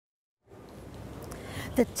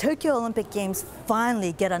The Tokyo Olympic Games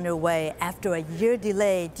finally get underway after a year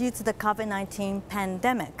delay due to the COVID-19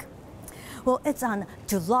 pandemic. Well, it's on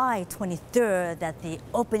July 23rd that the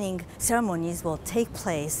opening ceremonies will take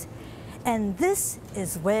place. And this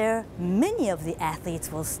is where many of the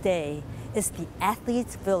athletes will stay. It's the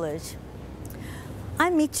Athletes Village.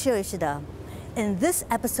 I'm Michio Ishida. In this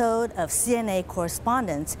episode of CNA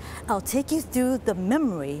Correspondents, I'll take you through the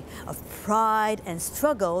memory of pride and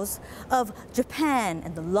struggles of Japan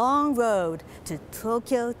and the long road to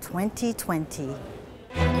Tokyo 2020.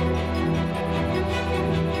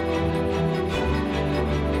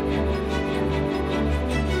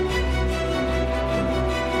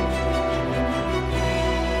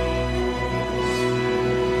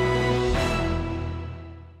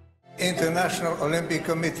 International Olympic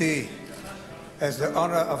Committee has the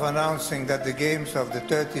honor of announcing that the Games of the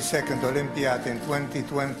 32nd Olympiad in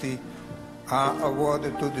 2020 are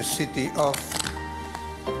awarded to the city of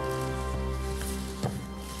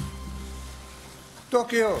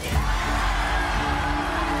Tokyo.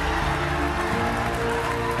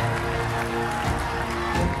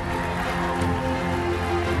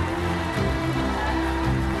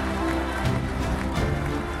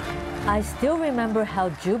 I still remember how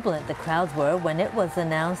jubilant the crowds were when it was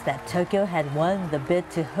announced that Tokyo had won the bid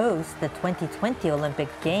to host the 2020 Olympic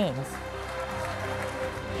Games,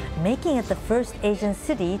 making it the first Asian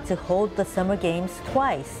city to hold the Summer Games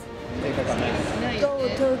twice. Go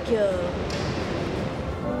Tokyo!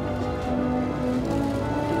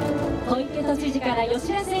 小池都知事から吉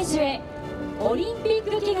田選手へオリンピッ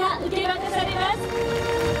ク旗が受け渡されます。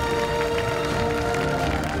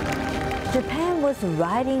 Japan was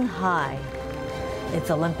riding high. Its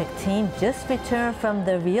Olympic team just returned from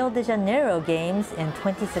the Rio de Janeiro Games in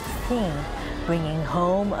 2016, bringing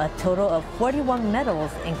home a total of 41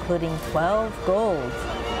 medals, including 12 golds.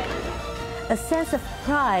 A sense of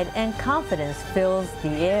pride and confidence fills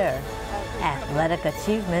the air. Athletic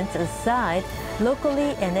achievements aside,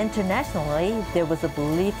 locally and internationally, there was a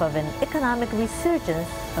belief of an economic resurgence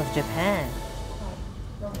of Japan.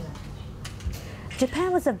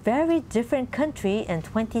 Japan was a very different country in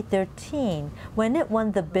 2013 when it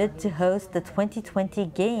won the bid to host the 2020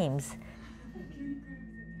 Games.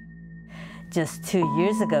 Just 2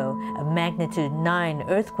 years ago, a magnitude 9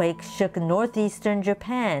 earthquake shook northeastern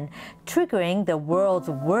Japan, triggering the world's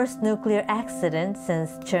worst nuclear accident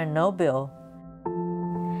since Chernobyl.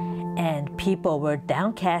 And people were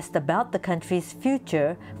downcast about the country's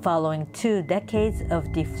future following 2 decades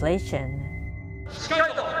of deflation.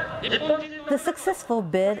 The successful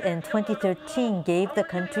bid in 2013 gave the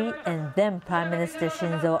country and then Prime Minister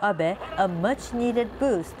Shinzo Abe a much-needed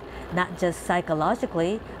boost, not just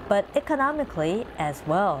psychologically, but economically as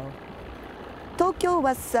well. Tokyo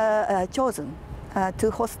was chosen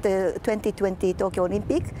to host the 2020 Tokyo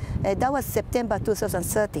Olympic. That was September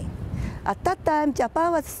 2013. At that time,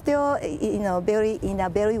 Japan was still, in a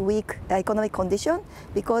very weak economic condition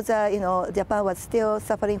because, Japan was still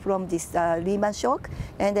suffering from this Lehman shock,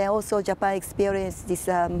 and then also Japan experienced this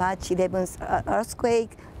March 11th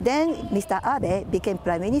earthquake. Then Mr. Abe became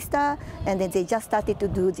prime minister, and then they just started to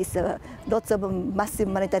do this lots of massive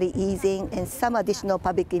monetary easing and some additional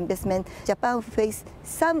public investment. Japan faced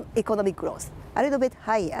some economic growth, a little bit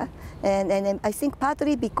higher, and I think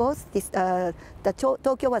partly because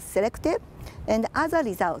Tokyo was selected, and as a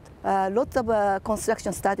result, lots of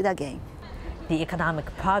construction started again. The economic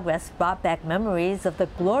progress brought back memories of the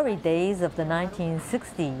glory days of the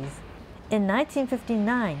 1960s. In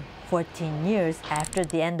 1959, 14 years after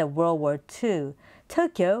the end of World War II,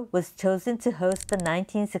 Tokyo was chosen to host the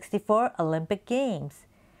 1964 Olympic Games.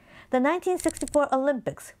 The 1964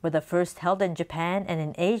 Olympics were the first held in Japan and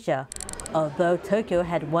in Asia, although Tokyo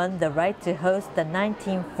had won the right to host the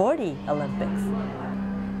 1940 Olympics.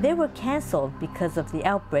 They were canceled because of the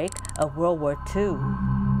outbreak of World War II.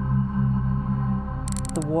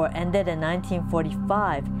 The war ended in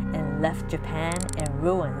 1945 and left Japan in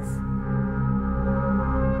ruins.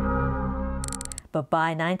 But by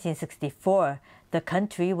 1964, the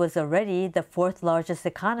country was already the 4th largest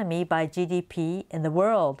economy by GDP in the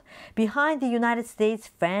world, behind the United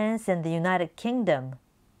States, France, and the United Kingdom.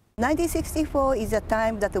 1964 is a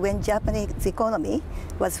time that when Japanese economy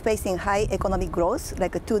was facing high economic growth,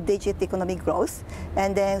 like a 2-digit economic growth,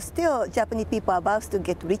 and then still Japanese people are about to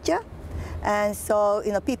get richer. And so,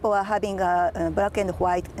 people are having a black and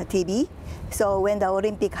white TV. So when the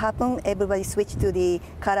Olympic happened, everybody switched to the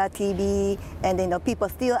color TV, and people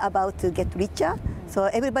still about to get richer. So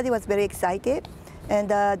everybody was very excited. And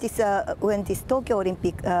when this Tokyo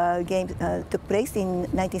Olympic Games took place in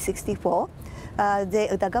 1964,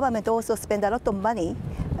 the government also spent a lot of money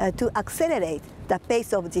to accelerate the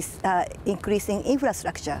pace of this increasing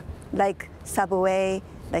infrastructure, like subway,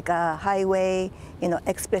 like a highway,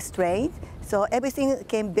 express trains. So everything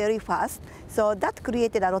came very fast. So that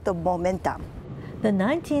created a lot of momentum. The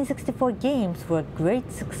 1964 Games were a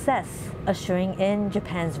great success, ushering in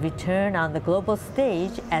Japan's return on the global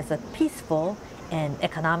stage as a peaceful and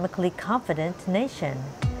economically confident nation.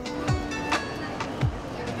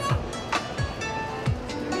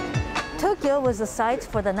 Tokyo was the site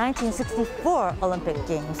for the 1964 Olympic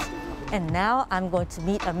Games. And now I'm going to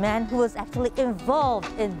meet a man who was actually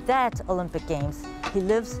involved in that Olympic Games. He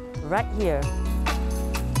lives right here.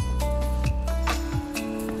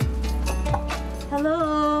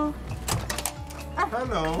 Hello.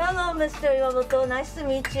 Hello. Hello, Mr. Iwamoto. Nice to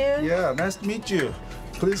meet you. Yeah, nice to meet you.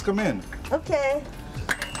 Please come in. Okay.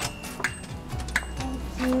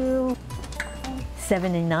 Thank you.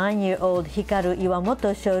 79-year-old Hikaru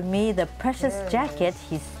Iwamoto showed me the precious jacket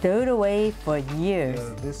he stowed away for years.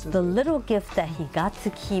 The little gift that he got to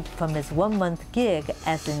keep from his one-month gig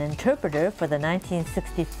as an interpreter for the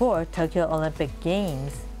 1964 Tokyo Olympic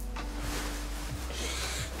Games.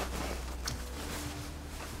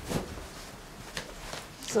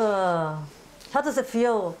 So, how does it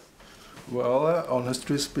feel? Well,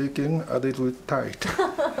 honestly speaking, a little tight.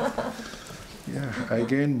 Yeah, I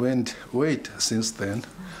gained weight since then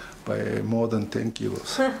by more than 10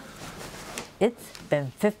 kilos. It's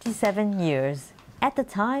been 57 years. At the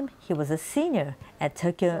time, he was a senior at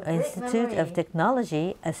Tokyo Institute of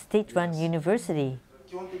Technology, a state-run university.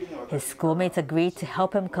 His schoolmates agreed to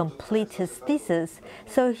help him complete his thesis,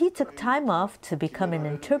 so he took time off to become an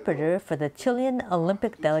interpreter for the Chilean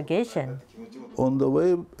Olympic delegation. On the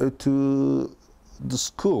way to the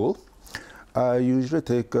school, I usually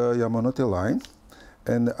take a Yamanote line,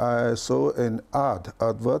 and I saw an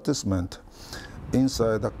advertisement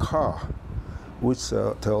inside the car, which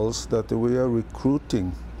tells that we are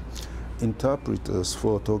recruiting interpreters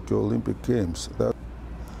for Tokyo Olympic Games.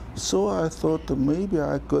 So I thought maybe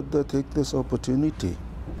I could take this opportunity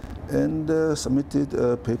and submitted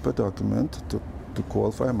a paper document to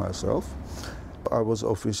qualify myself. I was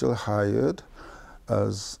officially hired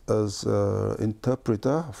as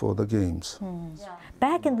interpreter for the games.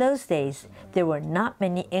 Back in those days, there were not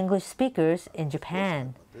many English speakers in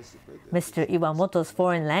Japan. Mr. Iwamoto's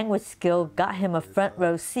foreign language skill got him a front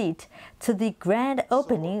row seat to the grand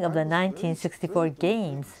opening of the 1964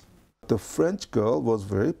 Games. The French girl was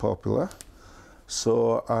very popular,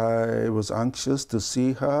 so I was anxious to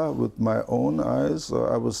see her with my own eyes. So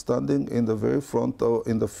I was standing in the very front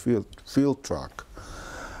in the field track.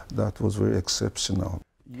 That was very exceptional.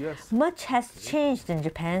 Yes. Much has changed in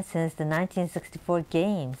Japan since the 1964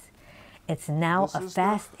 Games. It's now a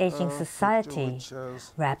fast-aging society.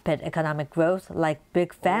 Rapid economic growth, like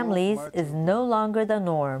big families, is no longer the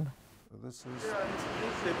norm.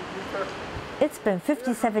 It's been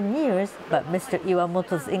 57 years, but Mr.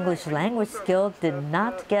 Iwamoto's English language skill did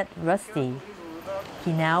not get rusty.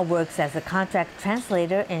 He now works as a contract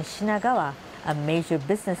translator in Shinagawa, a major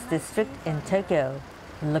business district in Tokyo.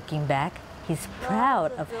 Looking back, he's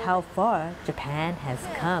proud of how far Japan has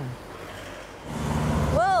come.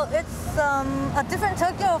 Well, it's a different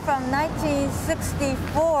Tokyo from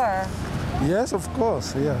 1964. Yes, of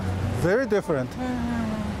course, yeah. Very different.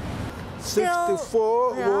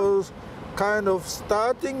 64 was kind of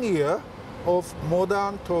starting year of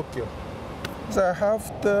modern Tokyo. So I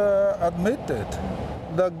have to admit it.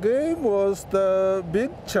 The game was the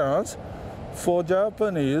big chance for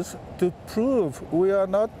Japanese to prove we are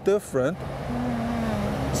not different.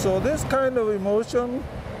 So this kind of emotion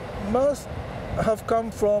must have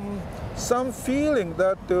come from some feeling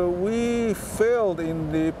that we failed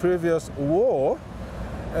in the previous war,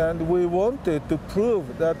 and we wanted to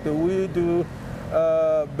prove that we do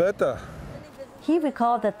better. He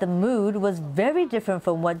recalled that the mood was very different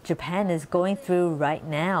from what Japan is going through right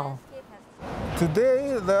now.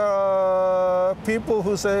 Today, there are people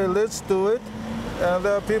who say, let's do it, and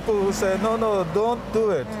there are people who say, no, no, don't do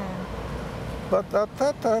it. But at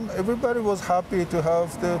that time, everybody was happy to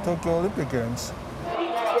have the Tokyo Olympic Games.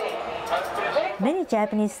 Many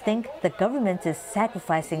Japanese think the government is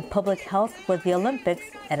sacrificing public health for the Olympics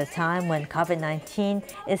at a time when COVID-19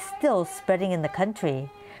 is still spreading in the country.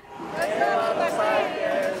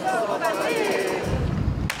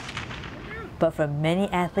 But for many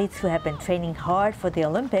athletes who have been training hard for the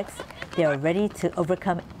Olympics, they are ready to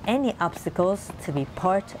overcome any obstacles to be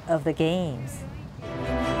part of the Games.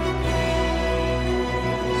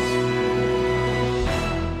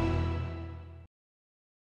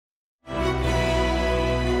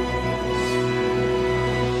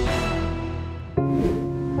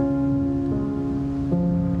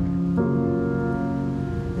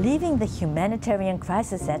 Leaving the humanitarian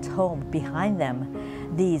crisis at home behind them,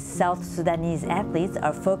 these South Sudanese athletes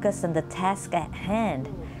are focused on the task at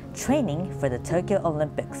hand, training for the Tokyo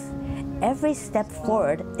Olympics. Every step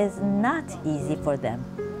forward is not easy for them.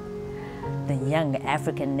 The young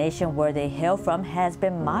African nation where they hail from has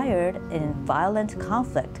been mired in violent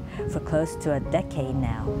conflict for close to a decade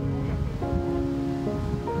now.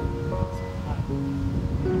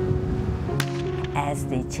 As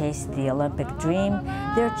they chase the Olympic dream,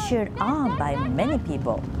 they're cheered on by many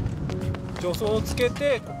people. 助走をつけ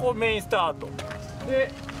て、ここメインスタートで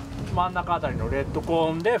真ん中あたりのレッドコ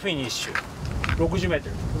ーンでフィニッシュ。60メート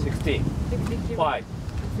ル、16、5。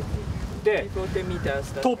で、ト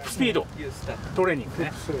ップスピード、トレーニング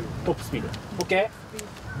ね。トップスピード。OK？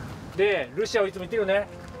 で、ルシアはいつも言ってるよね。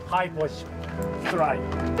ハイポジション、ストライド。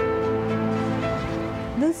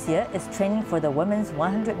Lucia is training for the women's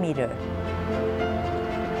 100 meter.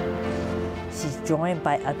 She's joined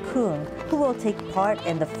by Akun, who will take part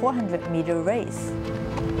in the 400-meter race.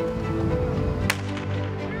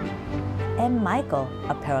 And Michael,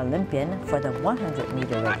 a Paralympian for the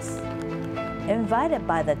 100-meter race. Invited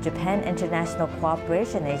by the Japan International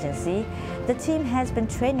Cooperation Agency, the team has been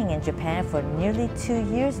training in Japan for nearly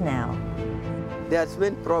 2 years now. There's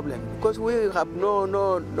been problem because we have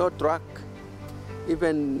no track,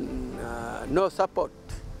 even no support.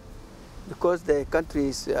 Because the country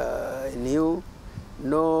is new,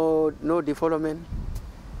 no development,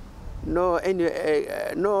 no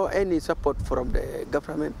any support from the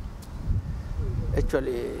government.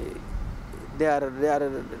 Actually, they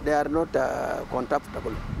are not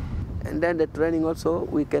comfortable. And then the training also,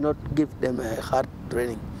 we cannot give them a hard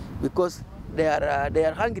training because they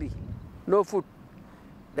are hungry, no food.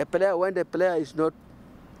 The player, when the player is not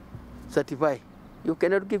certified, you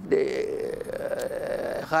cannot give the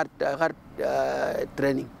hard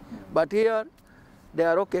training. But here, they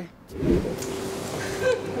are okay.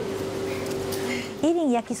 Eating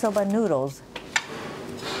yakisoba noodles,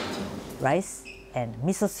 rice, and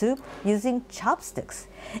miso soup using chopsticks.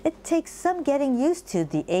 It takes some getting used to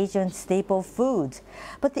the Asian staple foods,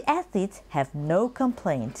 but the athletes have no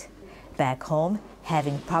complaint. Back home,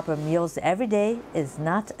 having proper meals every day is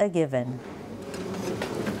not a given.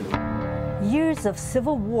 Years of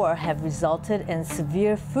civil war have resulted in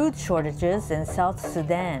severe food shortages in South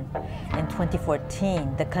Sudan. In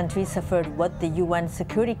 2014, the country suffered what the UN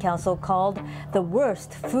Security Council called the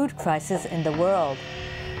worst food crisis in the world.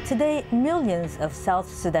 Today, millions of South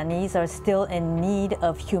Sudanese are still in need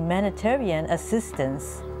of humanitarian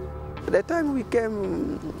assistance. The time we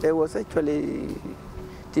came, it was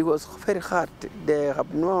very hard. They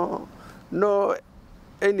have no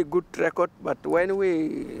any good record, but when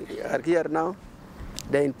we are here now,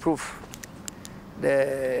 they improve.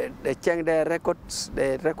 They change their records.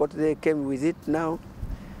 The records they came with it now,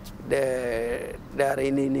 they are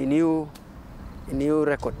in new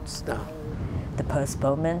records now. The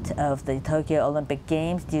postponement of the Tokyo Olympic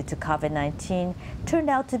Games due to COVID-19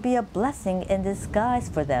 turned out to be a blessing in disguise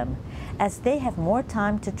for them, as they have more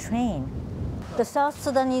time to train. The South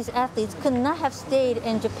Sudanese athletes could not have stayed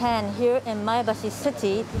in Japan here in Maebashi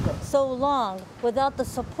City so long without the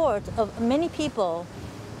support of many people,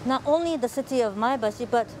 not only the city of Maebashi,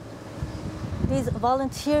 but these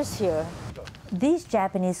volunteers here. These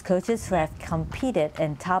Japanese coaches who have competed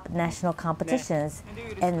in top national competitions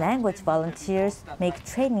and language volunteers make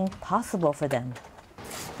training possible for them.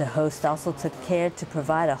 The host also took care to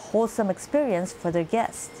provide a wholesome experience for their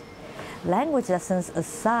guests. Language lessons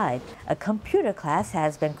aside, a computer class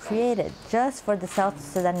has been created just for the South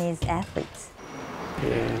Sudanese athletes.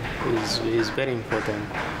 Yeah, it's very important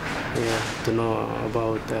to know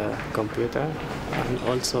about the computer and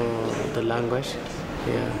also the language.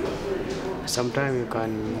 Yeah. Sometimes you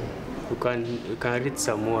can read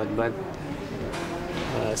some word, but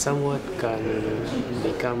some word can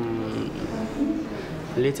become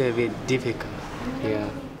a little bit difficult. Yeah.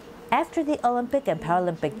 After the Olympic and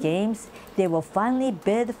Paralympic Games, they will finally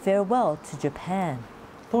bid farewell to Japan.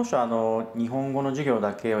 当初日本語の授業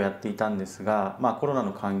だけをやっていたんですが、コロナ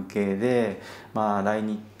の関係で、来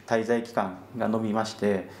日滞在期間が延びまし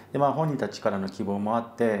て、で本人たちからの希望もあ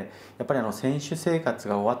って、やっぱり選手生活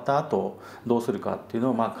が終わった後どうするかっていう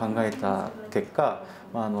のを考えた結果、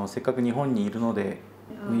せっかく日本にいるので、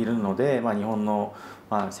日本の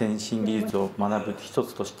先進技術を学ぶ一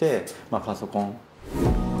つとして、パソコン。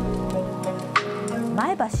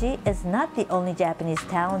Maebashi is not the only Japanese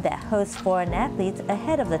town that hosts foreign athletes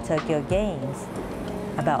ahead of the Tokyo Games.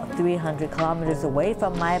 About 300 kilometers away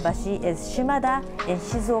from Maebashi is Shimada in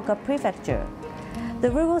Shizuoka Prefecture. The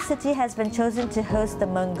rural city has been chosen to host the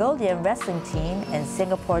Mongolian wrestling team and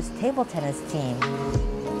Singapore's table tennis team.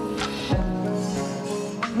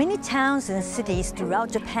 Many towns and cities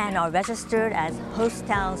throughout Japan are registered as host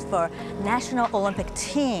towns for national Olympic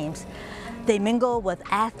teams. They mingle with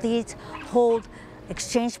athletes, hold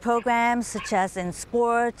exchange programs such as in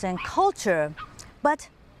sports and culture. But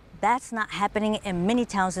that's not happening in many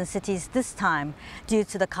towns and cities this time due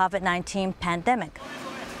to the COVID-19 pandemic.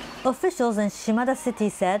 Officials in Shimada City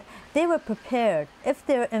said they were prepared if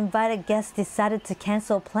their invited guests decided to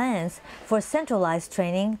cancel plans for centralized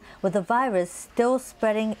training with the virus still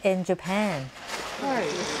spreading in Japan.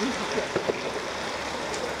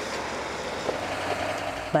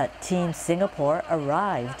 But Team Singapore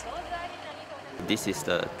arrived. This is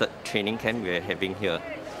the third training camp we're having here.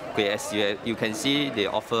 Okay, as you can see, they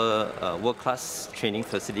offer world-class training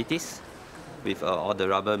facilities with all the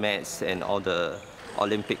rubber mats and all the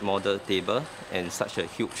Olympic model table and such a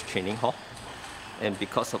huge training hall. And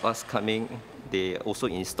because of us coming, they also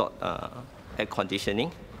installed air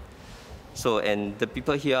conditioning. So, and the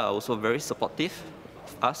people here are also very supportive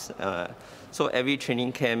of us. So every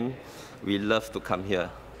training camp, we love to come here.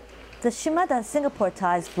 The Shimada Singapore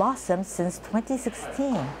ties blossomed since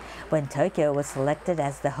 2016, when Tokyo was selected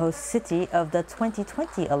as the host city of the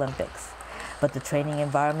 2020 Olympics. But the training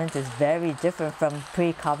environment is very different from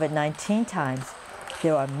pre-COVID-19 times.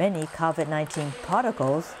 There are many COVID-19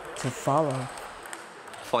 protocols to follow.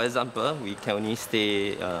 For example, we can only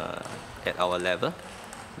stay at our level,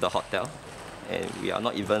 the hotel, and we are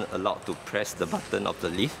not even allowed to press the button of the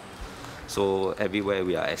lift. So everywhere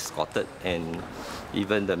we are escorted, and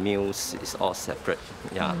even the meals is all separate.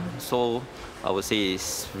 Yeah. So I would say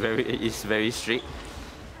it's very strict,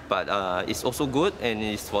 but it's also good, and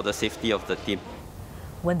it's for the safety of the team.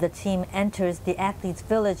 When the team enters the athletes'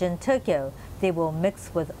 village in Tokyo, they will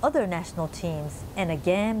mix with other national teams and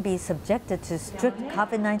again be subjected to strict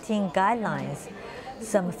COVID-19 guidelines.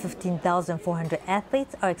 Some 15,400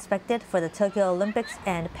 athletes are expected for the Tokyo Olympics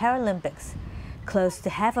and Paralympics. Close to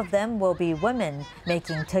half of them will be women,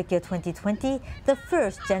 making Tokyo 2020 the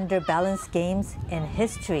first gender-balanced games in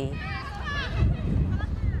history.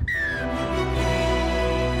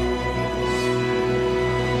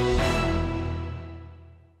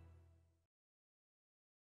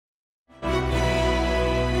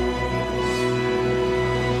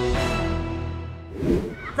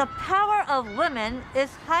 The power of women is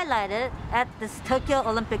highlighted at this Tokyo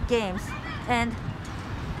Olympic Games, and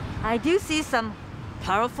I do see some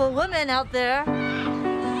powerful women out there.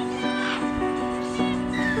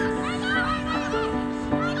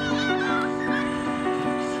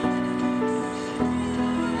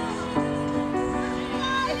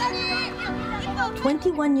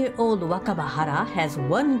 21-year-old Wakabahara has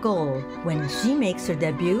one goal when she makes her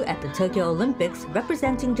debut at the Tokyo Olympics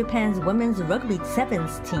representing Japan's women's rugby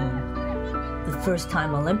sevens team. The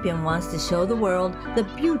first-time Olympian wants to show the world the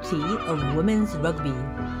beauty of women's rugby.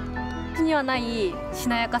 にはないし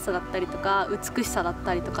なやかさだったりとか美しさだっ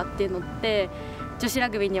たりとかっていうのって女子ラ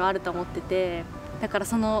グビーにはあると思ってて、だから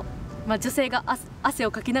その、女性が汗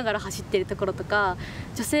をかきながら走っているところとか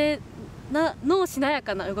女性のしなや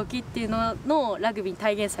かな動きっていうののラグビーに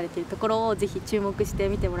体現されているところをぜひ注目して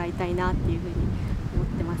見てもらいたいなっていうふうに思っ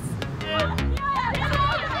てます。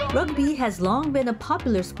 Rugby has long been a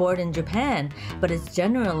popular sport in Japan, but it's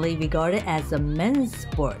generally regarded as a men's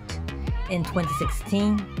sport. In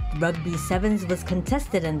 2016, Rugby Sevens was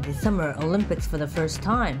contested in the Summer Olympics for the first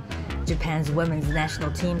time. Japan's women's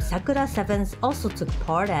national team Sakura Sevens also took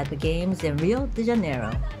part at the Games in Rio de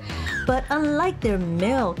Janeiro. But unlike their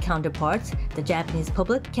male counterparts, the Japanese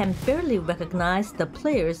public can barely recognize the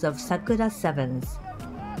players of Sakura Sevens.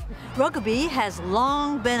 Rugby has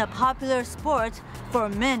long been a popular sport for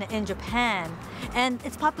men in Japan, and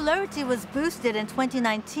its popularity was boosted in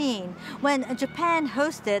 2019 when Japan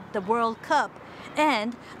hosted the World Cup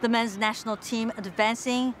and the men's national team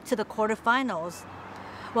advancing to the quarterfinals.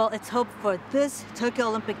 Well, it's hoped for this Tokyo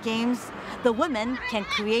Olympic Games, the women can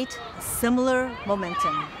create a similar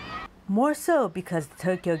momentum. More so because the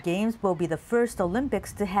Tokyo Games will be the first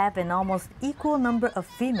Olympics to have an almost equal number of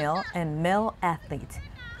female and male athletes.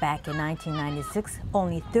 Back in 1996,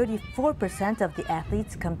 only 34% of the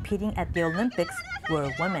athletes competing at the Olympics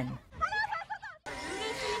were women.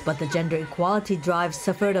 But the gender equality drive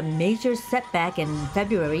suffered a major setback in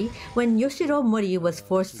February when Yoshiro Mori was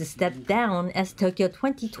forced to step down as Tokyo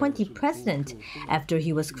 2020 president after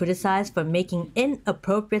he was criticized for making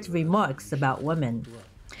inappropriate remarks about women.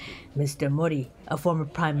 Mr. Mori, a former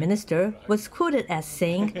prime minister, was quoted as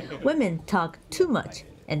saying women talk too much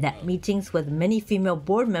and that meetings with many female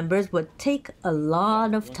board members would take a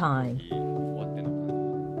lot of time.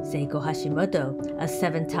 Seiko Hashimoto, a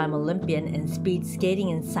 7-time Olympian in speed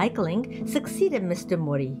skating and cycling, succeeded Mr.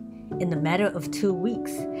 Mori. In a matter of 2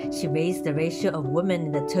 weeks, she raised the ratio of women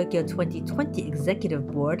in the Tokyo 2020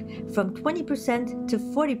 Executive Board from 20% to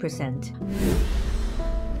 40%.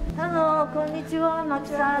 Hello, konnichiwa,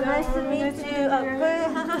 Maki-san. Nice to meet you.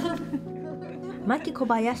 Maki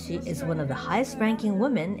Kobayashi is one of the highest-ranking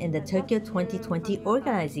women in the Tokyo 2020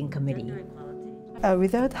 Organizing Committee.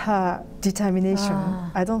 Without her determination,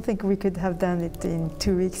 I don't think we could have done it in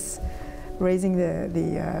 2 weeks, raising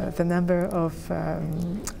the number of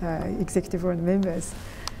executive board members.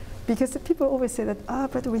 Because people always say that,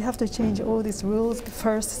 but we have to change all these rules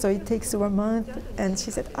first, so it takes 1 month. And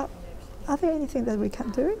she said, are there anything that we can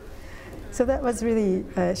do? So that was really,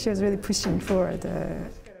 she was really pushing forward.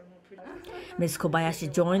 Ms.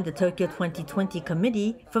 Kobayashi joined the Tokyo 2020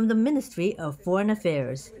 committee from the Ministry of Foreign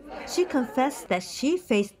Affairs. She confessed that she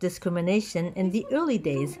faced discrimination in the early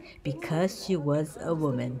days because she was a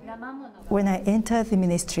woman. When I entered the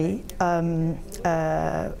ministry, among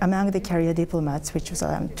the career diplomats, which was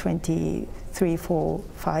around 23, 4,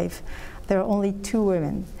 5, there were only 2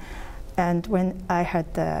 women. And when I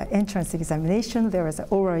had the entrance examination, there was an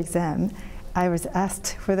oral exam, I was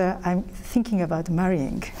asked whether I'm thinking about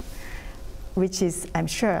marrying, which is, I'm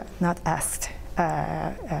sure, not asked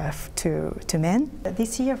to men.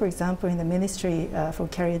 This year, for example, in the Ministry for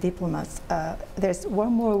Career Diplomats, there's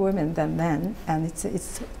 1 more woman than men, and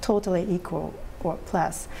it's totally equal or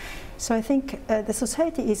plus. So I think the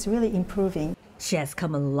society is really improving. She has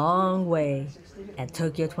come a long way. At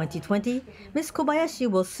Tokyo 2020, Ms. Kobayashi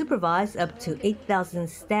will supervise up to 8,000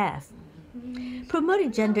 staff.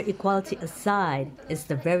 Promoting gender equality aside, is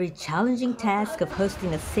the very challenging task of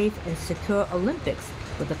hosting a safe and secure Olympics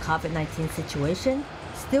with the COVID-19 situation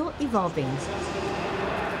still evolving.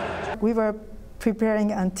 We were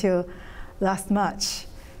preparing until last March,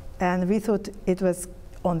 and we thought it was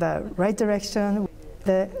on the right direction.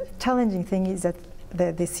 The challenging thing is that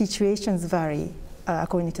the situations vary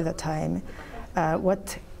according to the time.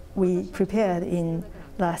 What we prepared in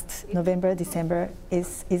last November, December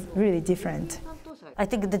is really different. I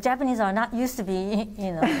think the Japanese are not used to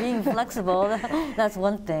being flexible. That's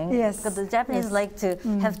one thing. Yes. Because the Japanese like to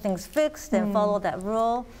have things fixed and follow that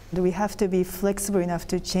rule. We have to be flexible enough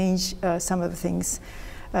to change some of the things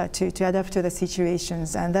to adapt to the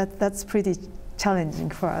situations, and that's pretty challenging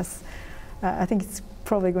for us. I think it's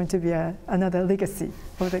probably going to be another legacy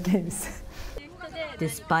of the Games.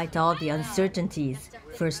 Despite all the uncertainties,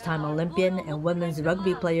 first-time Olympian and women's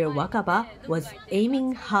rugby player Wakaba was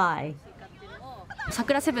aiming high. サ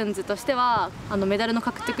クラセブンズとしてはメダルの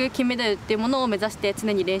獲得、金メダルっていうものを目指して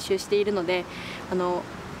常に練習しているので、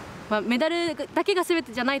メダルだけが全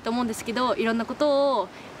てじゃないと思うんですけど、いろんなことを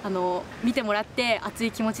見てもらって熱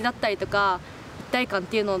い気持ちだったりとか一体感っ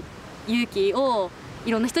ていうの勇気を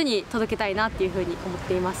いろんな人に届けたいなっていうふうに思っ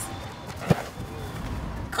ています。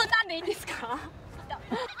こんなんでいいんですか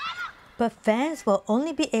？But fans will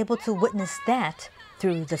only be able to witness that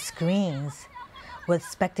through the screens. With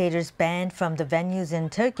spectators banned from the venues in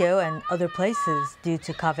Tokyo and other places due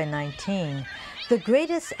to COVID-19, the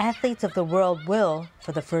greatest athletes of the world will,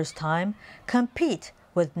 for the first time, compete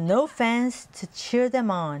with no fans to cheer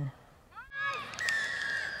them on.